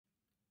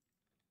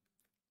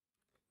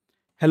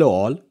Hello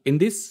all, in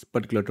this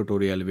particular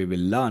tutorial we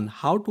will learn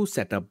how to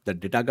set up the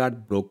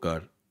DataGuard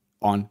broker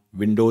on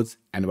Windows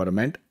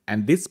environment,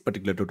 and this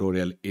particular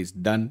tutorial is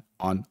done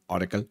on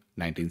Oracle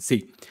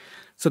 19c.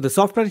 So the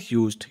software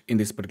used in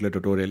this particular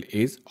tutorial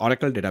is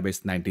Oracle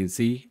Database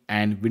 19c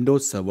and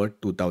Windows Server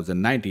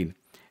 2019,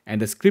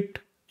 and the script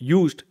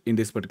used in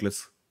this particular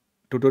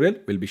tutorial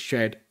will be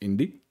shared in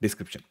the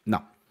description.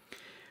 Now,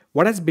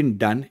 what has been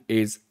done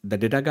is the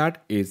DataGuard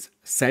is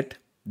set,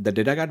 the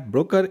DataGuard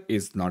broker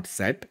is not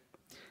set.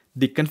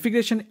 The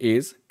configuration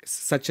is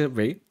such a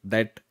way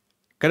that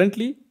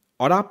currently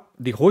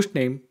the host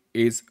name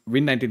is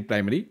Win19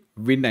 primary,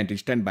 Win19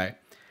 standby.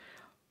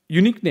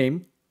 Unique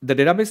name, the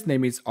database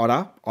name is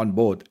Aura on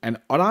both, and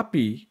Aura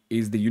P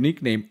is the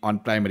unique name on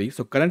primary.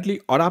 So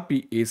currently Aura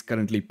P is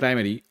currently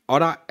primary,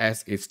 Aura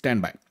S is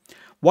standby.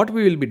 What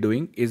we will be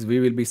doing is we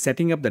will be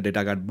setting up the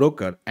DataGuard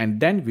broker, and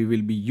then we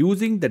will be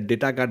using the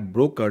DataGuard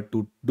broker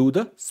to do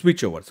the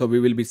switchover. So we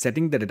will be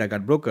setting the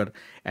DataGuard broker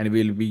and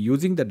we will be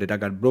using the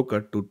DataGuard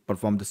broker to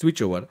perform the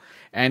switchover.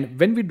 And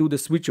when we do the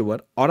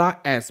switchover,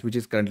 Aura S, which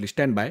is currently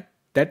standby,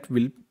 that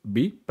will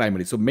be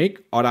primary. So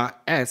make Aura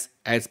S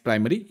as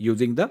primary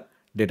using the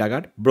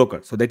DataGuard broker.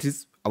 So that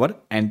is our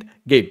end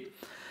game.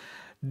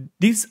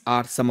 These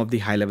are some of the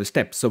high level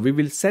steps. So we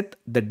will set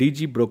the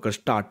DG broker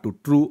start to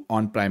true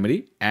on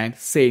primary and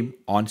same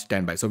on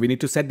standby. So we need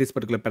to set this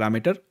particular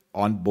parameter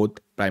on both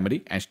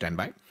primary and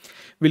standby.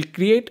 We'll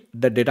create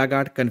the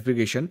DataGuard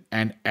configuration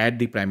and add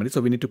the primary.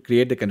 So we need to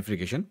create the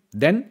configuration.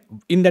 Then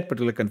in that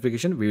particular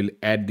configuration, we will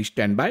add the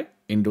standby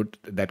into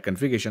that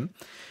configuration.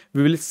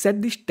 We will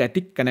set the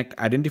static connect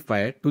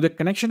identifier to the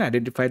connection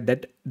identifier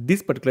that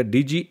this particular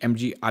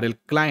DGMGRL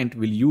client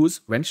will use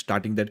when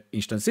starting the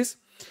instances.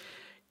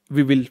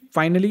 We will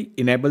finally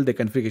enable the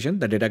configuration,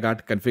 the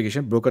DataGuard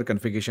configuration, broker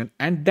configuration,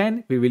 and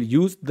then we will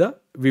use the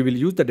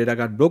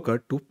DataGuard broker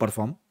to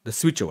perform the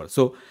switchover.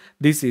 So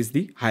this is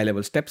the high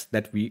level steps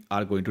that we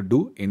are going to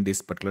do in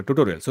this particular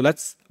tutorial. So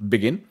let's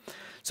begin.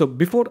 So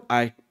before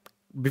I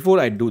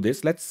do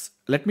this,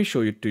 let me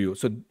show it to you.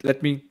 So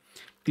let me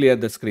clear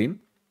the screen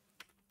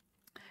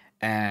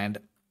and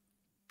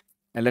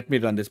let me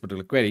run this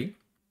particular query.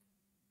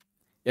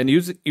 And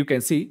you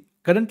can see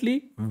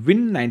currently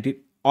Win19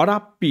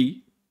 Aura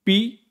P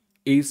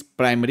is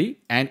primary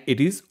and it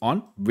is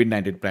on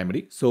Win19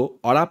 primary. So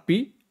Aura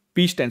P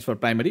stands for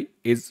primary,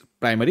 is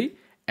primary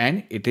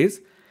and it is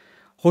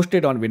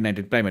hosted on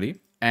Win19 primary.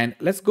 And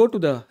let's go to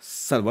the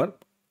server.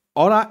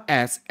 Aura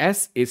S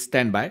is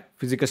standby,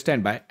 physical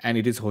standby, and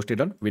it is hosted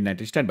on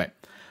Win19 standby.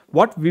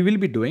 What we will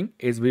be doing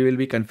is we will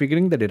be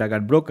configuring the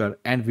DataGuard broker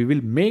and we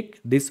will make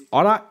this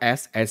Aura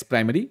S as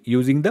primary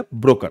using the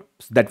broker.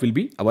 So that will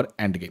be our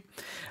end game.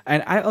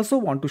 And I also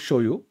want to show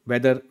you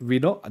whether we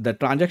know the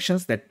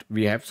transactions that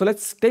we have. So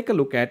let's take a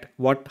look at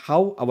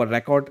how our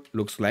record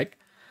looks like.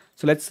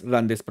 So let's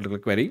run this particular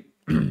query.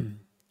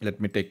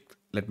 Let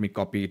me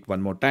copy it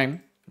one more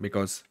time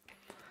because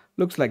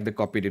looks like the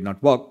copy did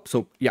not work.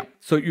 So yeah,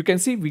 so you can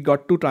see we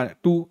got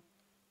two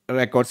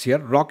records here,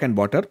 Rock and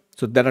Water.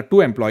 So there are two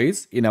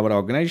employees in our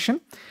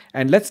organization,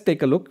 and let's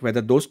take a look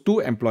whether those two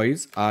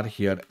employees are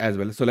here as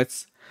well. So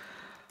let's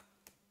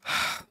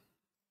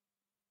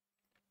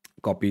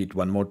copy it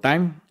one more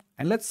time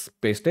and let's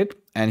paste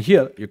it. And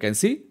here you can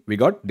see we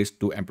got these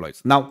two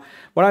employees. Now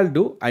what I'll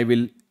do, I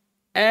will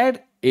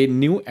add a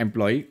new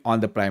employee on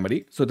the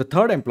primary. So the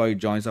third employee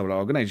joins our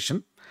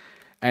organization.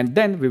 And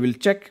then we will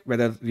check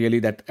whether really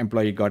that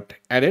employee got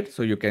added.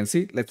 So you can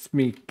see, let's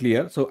me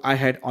clear. So I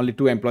had only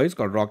two employees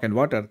called Rock and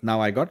Water. Now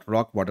I got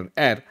Rock, Water,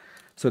 Air.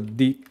 So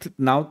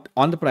now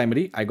on the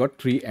primary, I got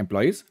three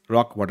employees,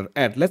 Rock, Water,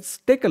 Air. Let's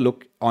take a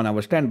look on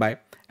our standby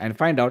and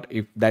find out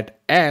if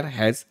that Air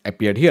has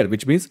appeared here,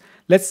 which means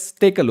let's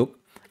take a look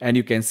and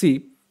you can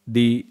see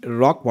the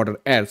Rock, Water,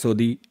 Air. So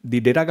the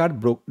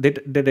DataGuard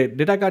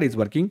DataGuard is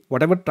working.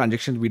 Whatever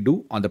transactions we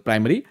do on the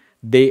primary,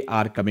 they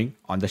are coming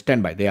on the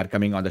standby.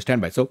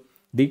 So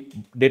the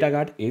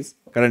DataGuard is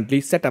currently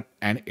set up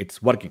and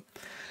it's working.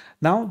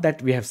 Now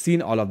that we have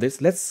seen all of this,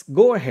 let's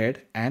go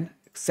ahead and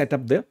set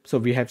up so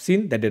we have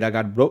seen the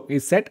DataGuard broker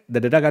is set. The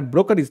DataGuard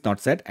broker is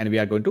not set and we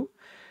are going to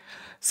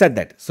set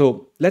that.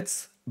 So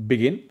let's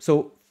begin.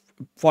 So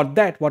for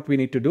that, what we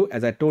need to do,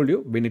 as I told you,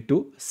 we need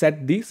to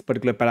set this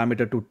particular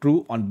parameter to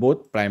true on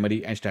both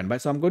primary and standby.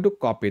 So I'm going to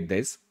copy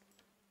this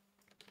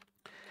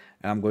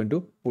and I'm going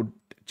to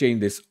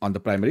change this on the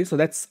primary. So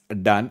that's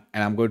done,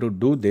 and I'm going to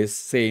do this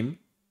same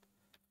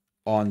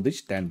on the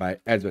standby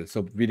as well.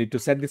 So we need to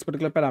set this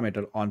particular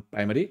parameter on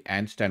primary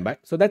and standby.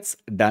 So that's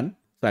done.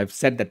 So I've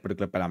set that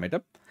particular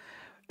parameter,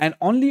 and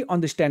only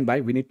on the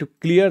standby we need to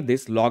clear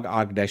this log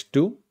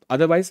arg-2.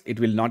 Otherwise it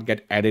will not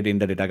get added in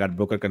the DataGuard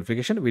broker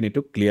configuration. We need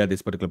to clear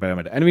this particular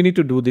parameter, and we need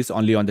to do this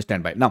only on the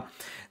standby. Now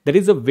there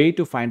is a way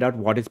to find out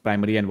what is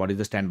primary and what is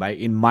the standby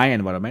in my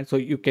environment. So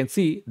you can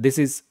see this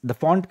is the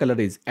font color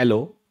is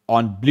yellow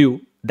on blue.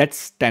 That's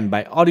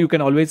standby, or you can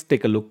always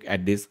take a look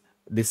at this.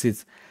 This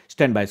is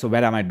standby. So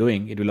where am I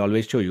doing? It will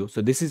always show you. So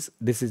this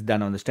is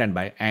done on the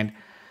standby, and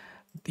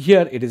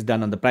here it is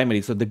done on the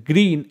primary. So the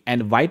green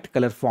and white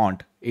color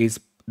font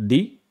is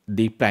the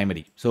the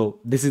primary. So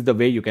this is the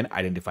way you can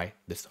identify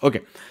this.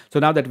 Okay, so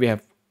now that we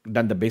have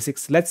done the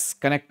basics, let's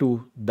connect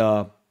to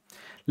the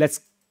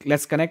let's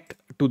connect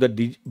to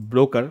the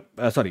broker.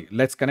 Sorry,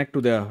 let's connect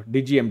to the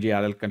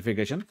DGMGRL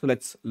configuration. So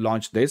let's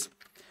launch this,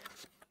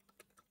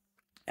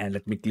 and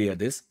let me clear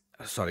this.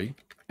 Sorry,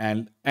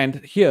 and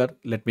here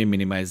let me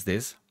minimize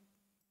this.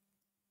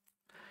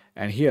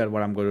 And here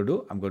what I'm going to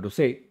do, I'm going to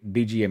say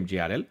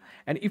DGMGRL.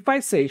 And if I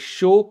say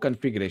show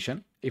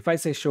configuration,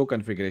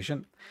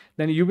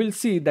 then you will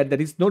see that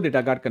there is no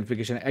DataGuard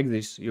configuration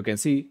exists. You can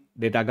see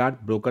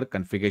DataGuard broker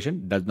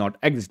configuration does not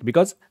exist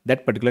because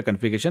that particular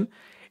configuration,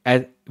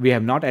 as we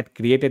have not yet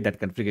created that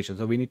configuration.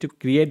 So we need to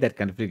create that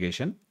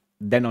configuration,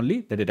 then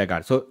only the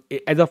DataGuard. So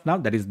as of now,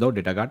 there is no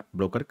DataGuard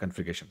broker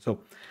configuration.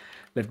 So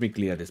let me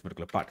clear this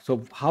particular part.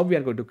 So how we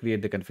are going to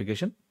create the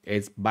configuration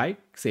is by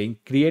saying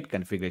create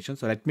configuration.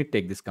 So let me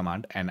take this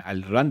command and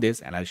I'll run this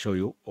and I'll show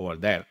you over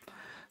there.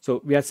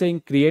 So we are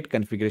saying create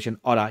configuration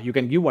Aura. You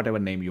can give whatever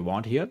name you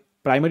want here.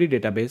 Primary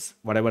database,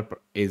 whatever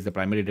is the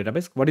primary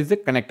database, what is the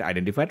connect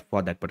identifier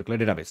for that particular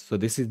database. So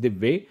this is the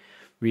way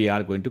we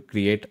are going to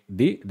create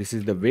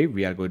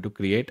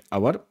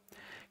our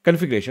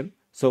configuration.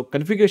 So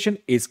configuration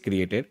is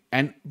created,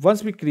 and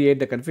once we create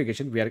the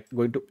configuration, we are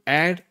going to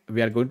add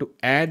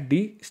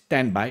the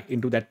standby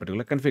into that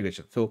particular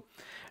configuration. So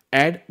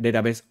add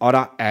database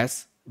Aura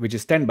S, which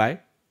is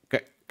standby.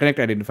 Connect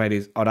identifier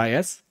is Aura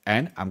S,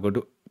 and I'm going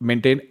to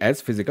maintain as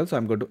physical. So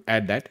I'm going to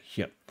add that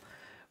here.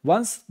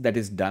 Once that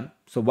is done,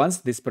 so once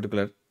this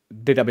particular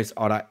database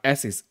Aura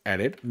S is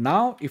added,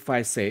 now if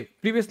I say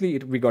previously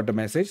we got the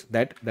message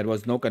that there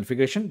was no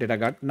configuration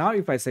DataGuard. Now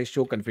if I say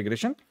show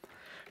configuration,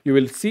 you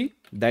will see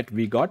that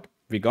we got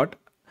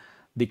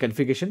the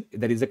configuration.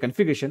 There is a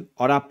configuration.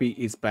 Aura P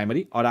is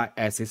primary, Aura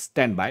S is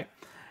standby,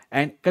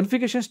 and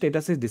configuration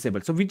status is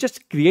disabled. So we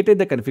just created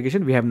the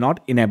configuration. We have not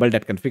enabled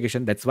that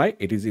configuration. That's why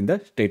it is in the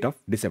state of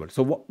disabled.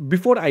 So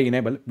before I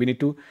enable, we need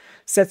to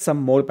set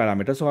some more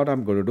parameters. So what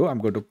I'm going to do, I'm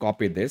going to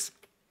copy this.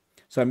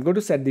 So I'm going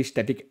to set the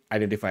static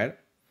identifier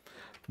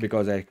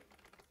because I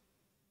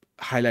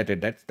highlighted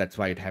that. That's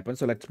why it happened.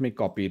 So let me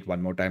copy it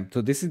one more time.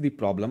 So this is the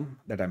problem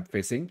that I'm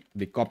facing.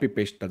 The copy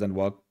paste doesn't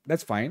work.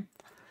 That's fine.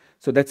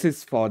 So that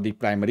is for the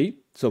primary.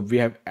 So we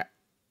have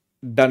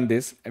done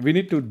this. We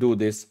need to do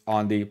this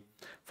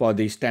for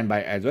the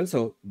standby as well.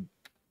 So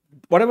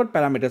whatever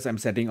parameters I'm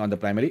setting on the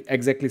primary,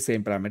 exactly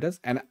same parameters,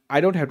 and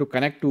I don't have to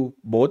connect to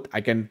both. I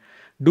can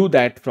do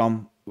that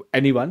from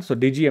anyone. So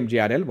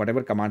DGMGRL,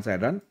 whatever commands I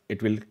run,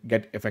 it will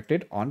get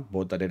affected on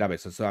both the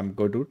databases. So I'm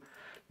going to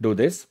do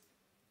this.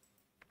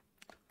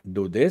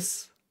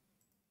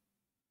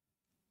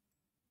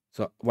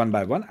 So one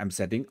by one, I'm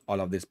setting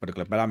all of these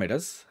particular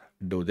parameters.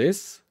 Do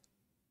this.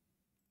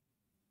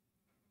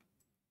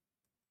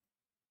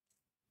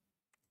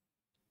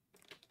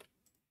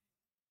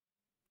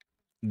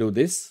 Do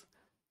this.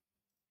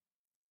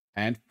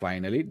 And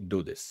finally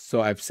do this.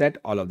 So I've set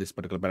all of this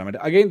particular parameter.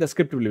 Again, the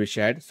script will be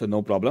shared, so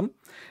no problem.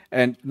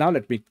 And now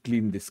let me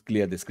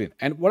clear the screen.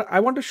 And what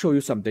I want to show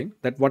you something,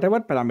 that whatever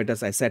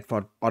parameters I set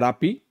for Aura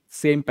P,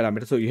 same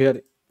parameter. So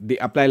here the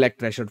apply like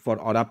threshold for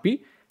Aura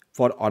P,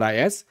 for Aura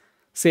S,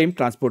 same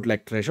transport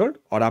like threshold,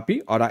 Aura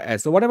P, Aura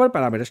S. So whatever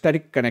parameter,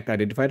 static connect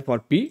identifier for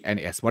P and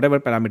S, whatever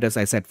parameters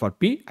I set for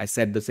P, I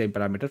set the same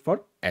parameter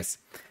for S.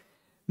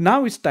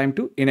 Now it's time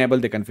to enable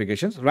the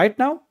configurations. Right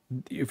now,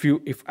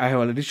 if I have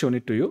already shown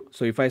it to you,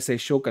 so if I say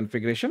show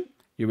configuration,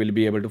 you will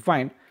be able to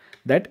find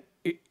that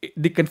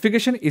the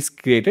configuration is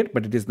created,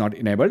 but it is not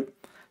enabled.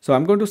 So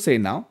I'm going to say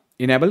now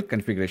enable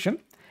configuration.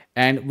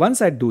 And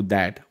once I do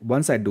that,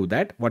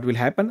 what will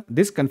happen?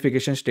 This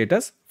configuration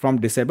status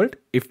from disabled,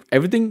 if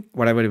everything,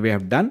 whatever we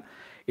have done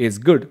is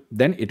good,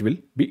 then it will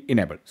be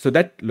enabled. So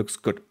that looks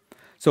good.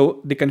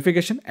 So the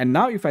configuration, and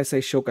now if I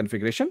say show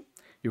configuration,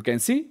 you can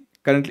see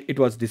currently it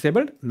was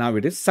disabled. Now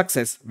it is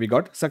success. We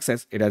got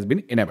success. It has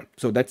been enabled.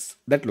 So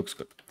that looks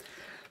good.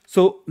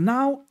 So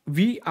now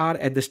we are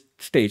at the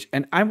stage,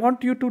 and I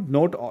want you to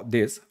note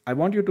this.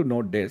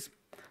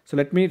 So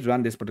let me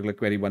run this particular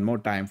query one more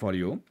time for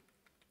you.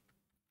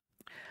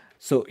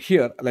 So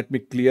here, let me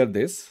clear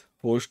this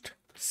host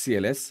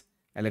CLS,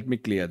 and let me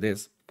clear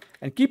this,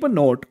 and keep a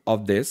note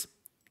of this.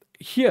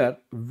 Here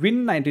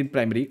Win19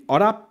 primary,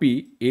 Aura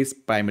P is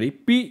primary,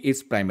 P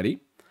is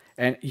primary.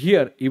 And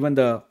here,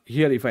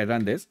 here if I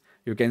run this,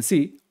 you can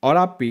see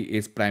Aura P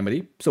is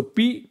primary. So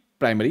P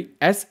primary,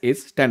 S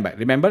is standby.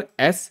 Remember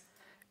S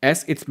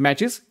its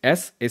matches,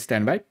 S is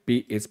standby,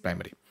 P is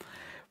primary.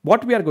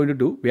 What we are going to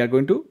do,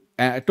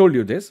 I told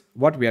you this,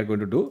 what we are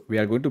going to do, we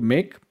are going to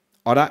make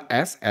Aura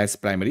S as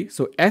primary.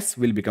 So S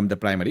will become the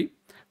primary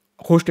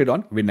hosted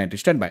on Win19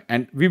 standby.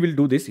 And we will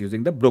do this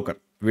using the broker.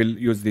 We'll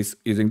use this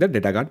using the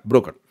DataGuard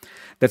broker.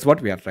 That's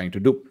what we are trying to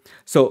do.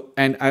 So,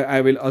 and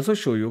I will also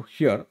show you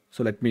here.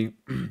 So let me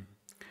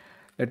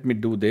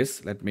do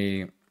this. Let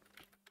me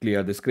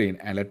clear the screen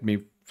and let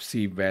me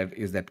see where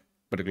is that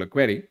particular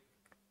query.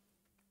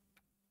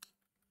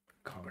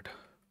 God,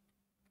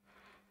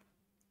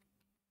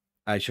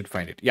 I should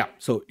find it. Yeah.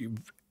 So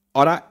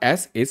Aura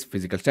S is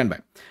physical standby.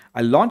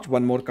 I'll launch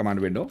one more command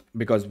window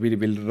because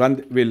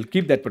we'll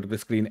keep that particular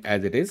screen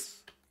as it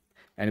is,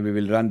 and we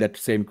will run that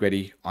same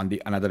query on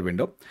the another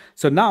window.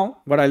 So now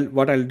what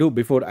I'll do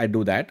before I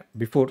do that,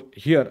 before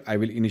here I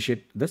will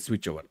initiate the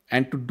switchover.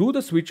 And to do the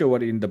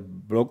switchover in the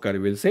broker,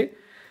 we'll say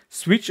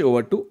switch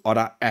over to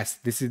Aura S.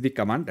 This is the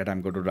command that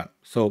I'm going to run.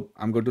 So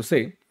I'm going to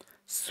say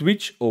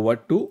switch over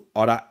to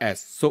Aura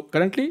S. So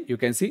currently you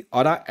can see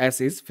Aura S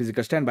is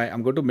physical standby.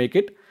 I'm going to make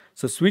it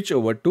so switch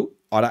over to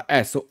Aura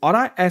S. So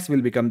Aura S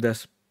will become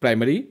the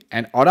primary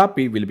and Aura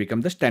P will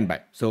become the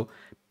standby. So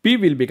P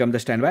will become the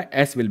standby,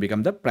 S will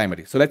become the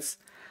primary. So let's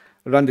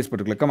run this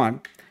particular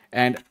command,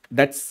 and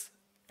that's,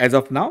 as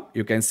of now,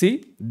 you can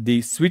see the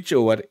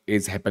switchover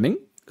is happening.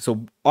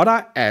 So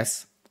Aura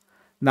S,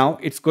 now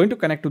it's going to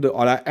connect to the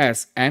Aura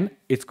S, and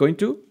it's going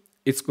to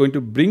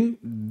bring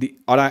the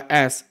Aura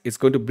S,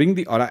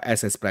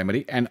 as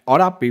primary, and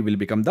Aura P will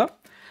become the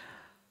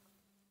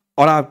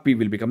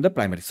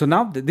primary. So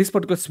now this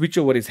particular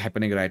switchover is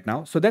happening right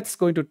now. So that's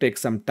going to take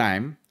some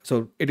time.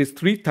 So it is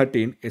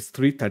 3:13. It's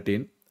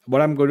 3:13. What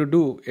I'm going to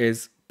do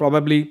is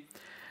probably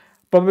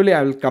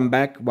I will come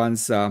back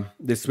once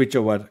this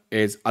switchover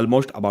is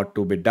almost about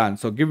to be done.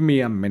 So give me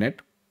a minute.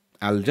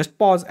 I'll just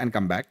pause and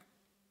come back.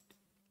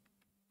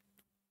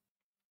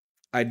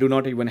 I do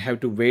not even have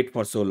to wait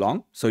for so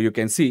long. So you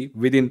can see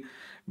within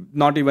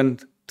not even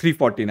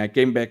 3:14, I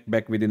came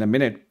back within a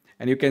minute,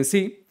 and you can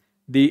see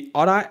the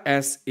Aura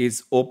S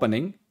is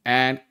opening,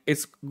 and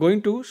it's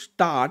going to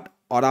start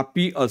Aura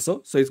P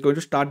also. So it's going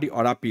to start the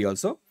Aura P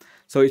also.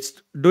 So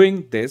it's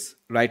doing this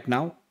right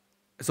now.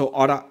 So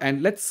Aura,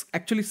 and let's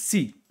actually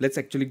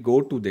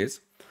go to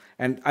this,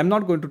 and I'm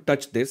not going to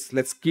touch this.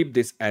 Let's keep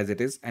this as it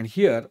is. And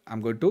here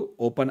I'm going to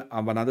open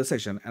another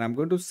session, and I'm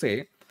going to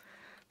say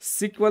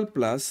SQL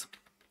plus,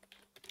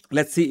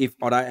 let's see if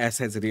Aura S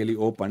has really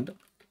opened,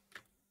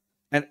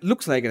 and it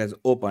looks like it has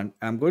opened.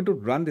 I'm going to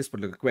run this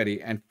particular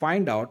query and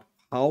find out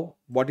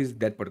what is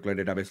that particular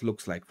database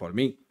looks like for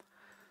me.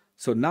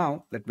 So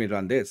now let me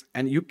run this,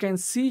 and you can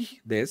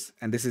see this,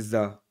 and this is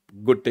the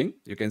good thing.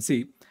 You can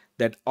see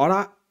that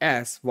Aura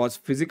S was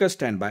physical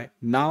standby.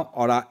 Now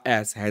Aura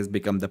S has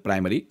become the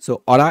primary.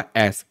 So Aura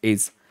S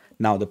is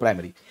now the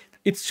primary.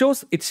 It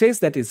says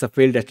that it's a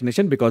failed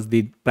destination because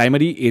the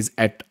primary is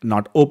at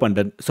not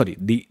opened. Sorry,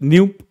 the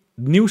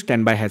new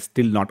standby has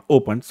still not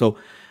opened. So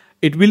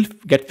it will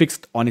get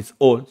fixed on its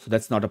own. So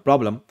that's not a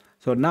problem.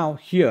 So now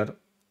here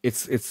it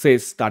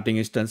says starting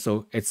instance.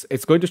 So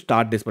it's going to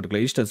start this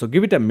particular instance. So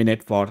give it a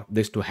minute for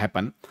this to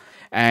happen.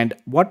 And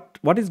what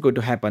is going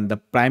to happen? The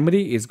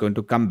primary is going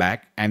to come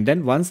back, and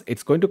then once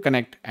it's going to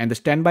connect, and the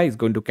standby is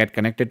going to get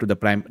connected to the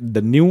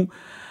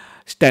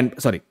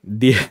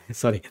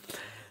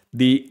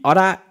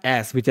Aura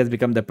S, which has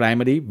become the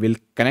primary, will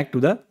connect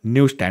to the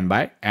new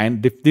standby,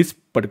 and this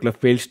particular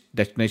failed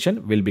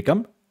destination will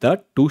become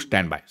the to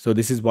standby. So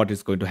this is what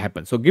is going to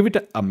happen. So give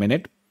it a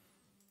minute.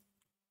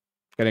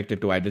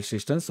 Connected to idle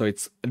systems. So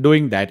it's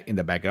doing that in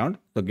the background.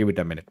 So give it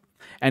a minute.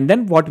 And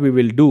then what we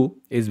will do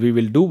is we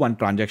will do one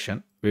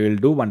transaction. We will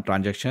do one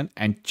transaction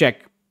and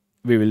check.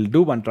 We will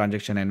do one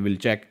transaction and we'll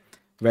check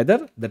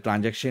whether the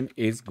transaction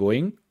is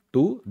going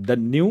to the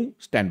new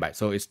standby.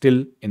 So it's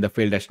still in the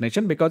failed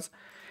destination because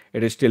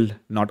it is still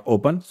not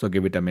open. So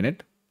give it a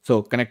minute.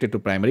 So connected to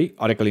primary,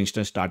 Oracle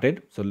instance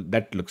started. So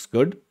that looks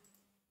good.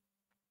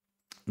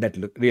 That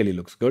really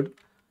looks good.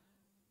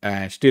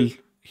 And still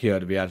here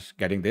we are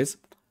getting this.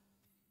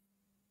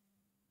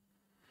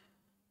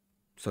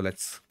 So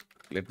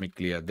let me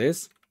clear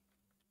this.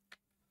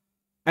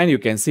 And you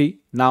can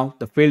see now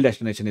the failed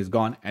destination is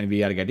gone and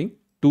we are getting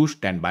to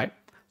standby.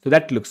 So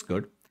that looks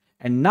good.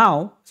 And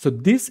now, so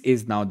this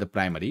is now the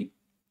primary,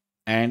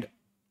 and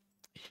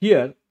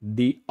here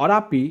the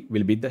Aura P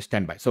will be the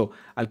standby. So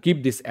I'll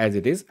keep this as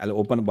it is. I'll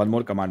open one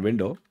more command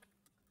window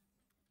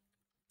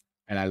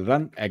and I'll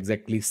run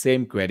exactly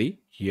same query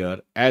here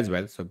as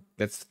well. So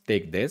let's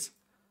take this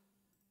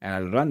and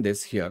I'll run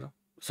this here.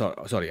 So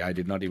sorry, I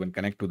did not even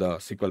connect to the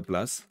SQL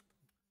Plus,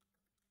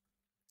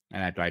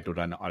 and I tried to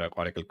run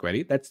Oracle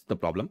query. That's the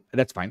problem.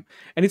 That's fine.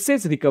 And it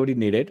says recovery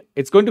needed.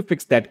 It's going to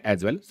fix that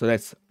as well. So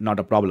that's not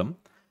a problem.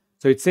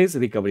 So it says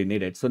recovery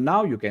needed. So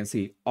now you can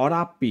see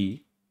Aura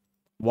P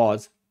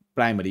was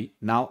primary.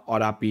 Now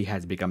Aura P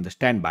has become the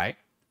standby.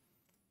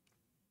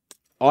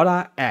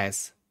 Aura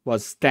S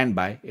was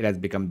standby. It has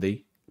become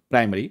the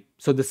primary.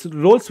 So this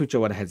role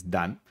switchover has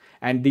done.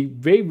 And the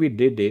way we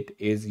did it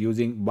is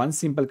using one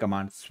simple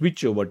command,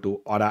 switch over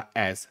to Aura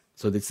S.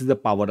 So this is the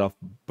power of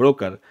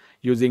broker.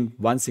 Using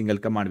one single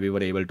command, we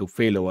were able to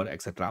fail over,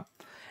 etc.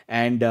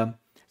 And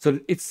so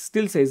it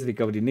still says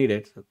recovery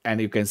needed,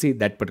 and you can see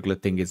that particular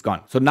thing is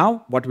gone. So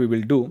now what we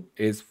will do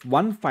is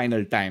one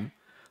final time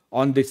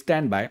on the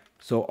standby.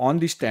 So on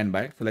the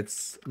standby, so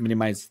let's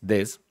minimize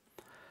this.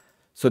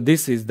 So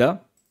this is the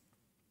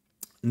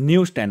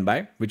new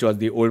standby, which was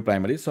the old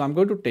primary. So I'm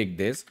going to take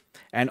this,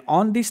 and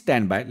on the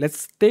standby,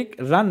 let's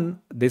run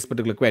this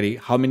particular query.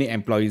 How many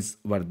employees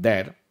were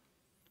there?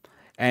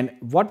 And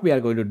what we are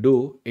going to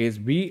do is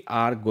we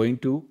are going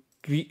to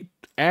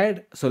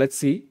add, so let's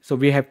see. So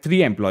we have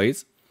 3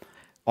 employees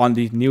on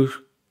the new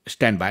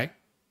standby.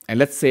 And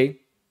let's say,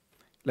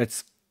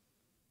 let's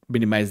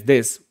minimize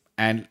this.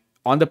 And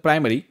on the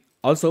primary,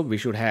 also we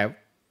should have,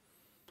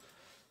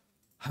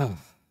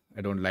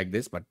 I don't like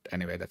this, but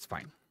anyway, that's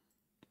fine.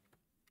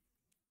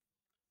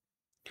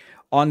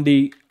 On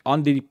the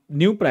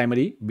new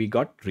primary, we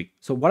got 3.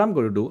 So what I'm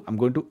going to do, I'm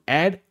going to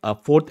add a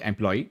 4th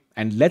employee,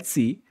 and let's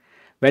see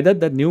whether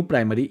the new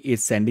primary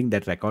is sending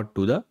that record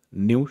to the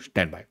new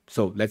standby.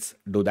 So let's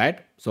do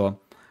that. So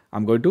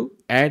I'm going to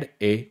add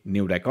a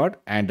new record,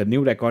 and the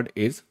new record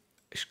is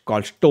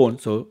called Stone.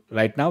 So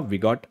right now we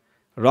got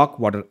rock,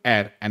 water,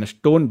 air, and a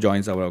Stone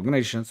joins our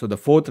organization. So the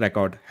 4th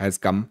record has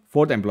come,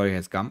 4th employee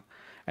has come.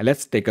 And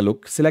let's take a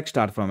look. Select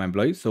start from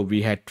employees. So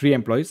we had 3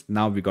 employees.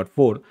 Now we got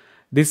 4.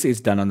 This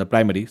is done on the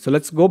primary. So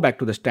let's go back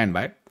to the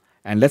standby,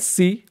 and let's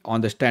see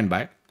on the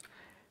standby.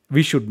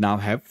 We should now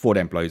have 4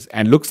 employees,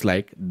 and looks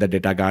like the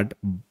data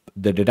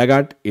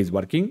guard is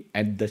working,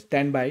 and the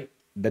standby,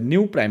 the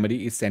new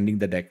primary is sending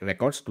the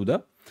records to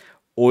the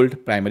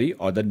old primary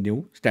or the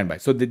new standby.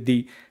 So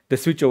the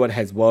switchover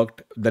has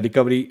worked, the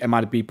recovery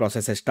MRP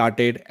process has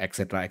started,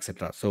 etc,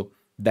 etc. So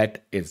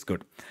that is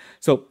good.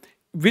 So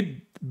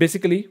with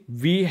basically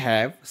we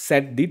have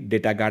set the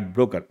data guard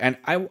broker, and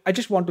I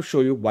just want to show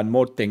you one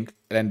more thing,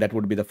 and that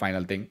would be the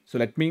final thing. So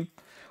let me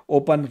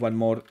open one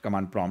more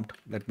command prompt.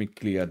 Let me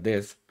clear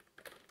this,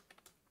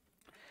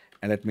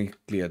 and let me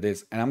clear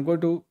this, and I'm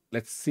going to,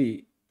 let's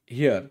see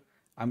here,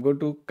 I'm going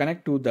to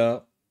connect to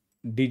the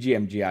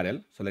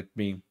DGMGRL. So let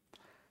me,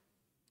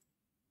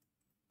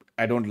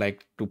 I don't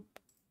like to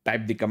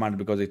type the command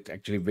because it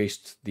actually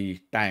wastes the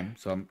time.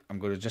 So I'm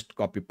going to just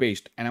copy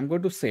paste, and I'm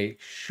going to say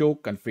show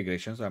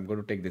configuration. So I'm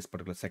going to take this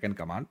particular second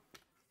command,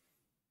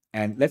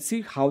 and let's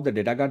see how the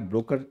data guard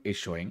broker is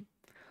showing.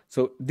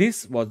 So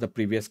this was the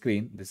previous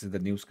screen. This is the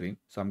new screen.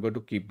 So I'm going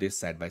to keep this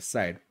side by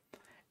side.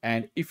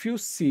 And if you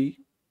see,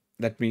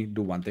 let me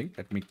do one thing.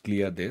 Let me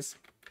clear this,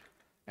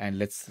 and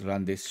let's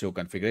run this show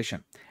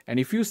configuration. And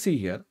if you see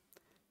here,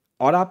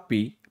 Aura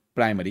P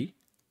primary,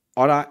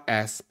 Aura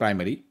S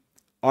primary,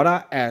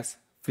 Aura S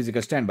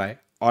physical standby,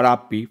 Aura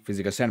P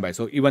physical standby.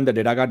 So even the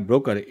data guard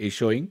broker is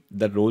showing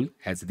the role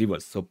has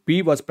reversed. So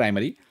P was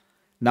primary,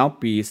 now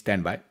P is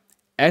standby.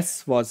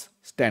 S was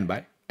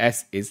standby,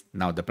 S is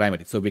now the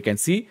primary. So we can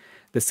see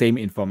the same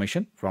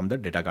information from the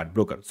data guard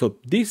broker. So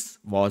this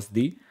was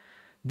the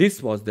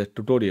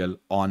tutorial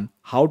on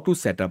how to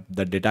set up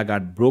the data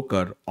guard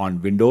broker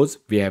on Windows.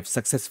 We have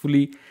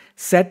successfully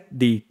set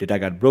the data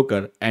guard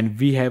broker, and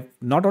we have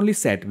not only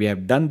set, we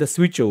have done the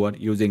switchover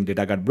using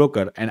data guard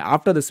broker, and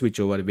after the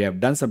switchover we have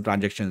done some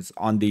transactions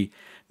on the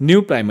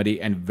new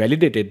primary and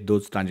validated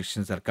those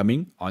transactions are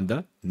coming on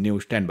the new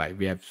standby.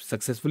 We have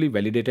successfully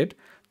validated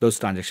those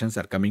transactions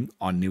are coming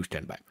on new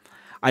standby.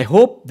 I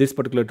hope this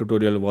particular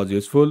tutorial was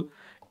useful.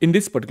 In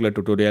this particular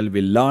tutorial,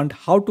 we learned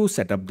how to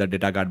set up the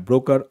data guard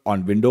broker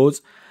on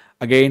Windows.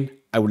 Again,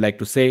 I would like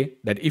to say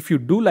that if you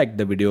do like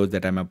the videos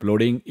that I'm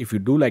uploading, if you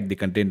do like the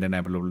content that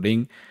I'm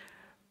uploading,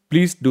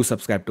 please do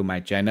subscribe to my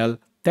channel.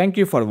 Thank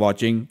you for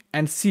watching,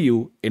 and see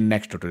you in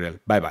next tutorial.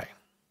 Bye bye.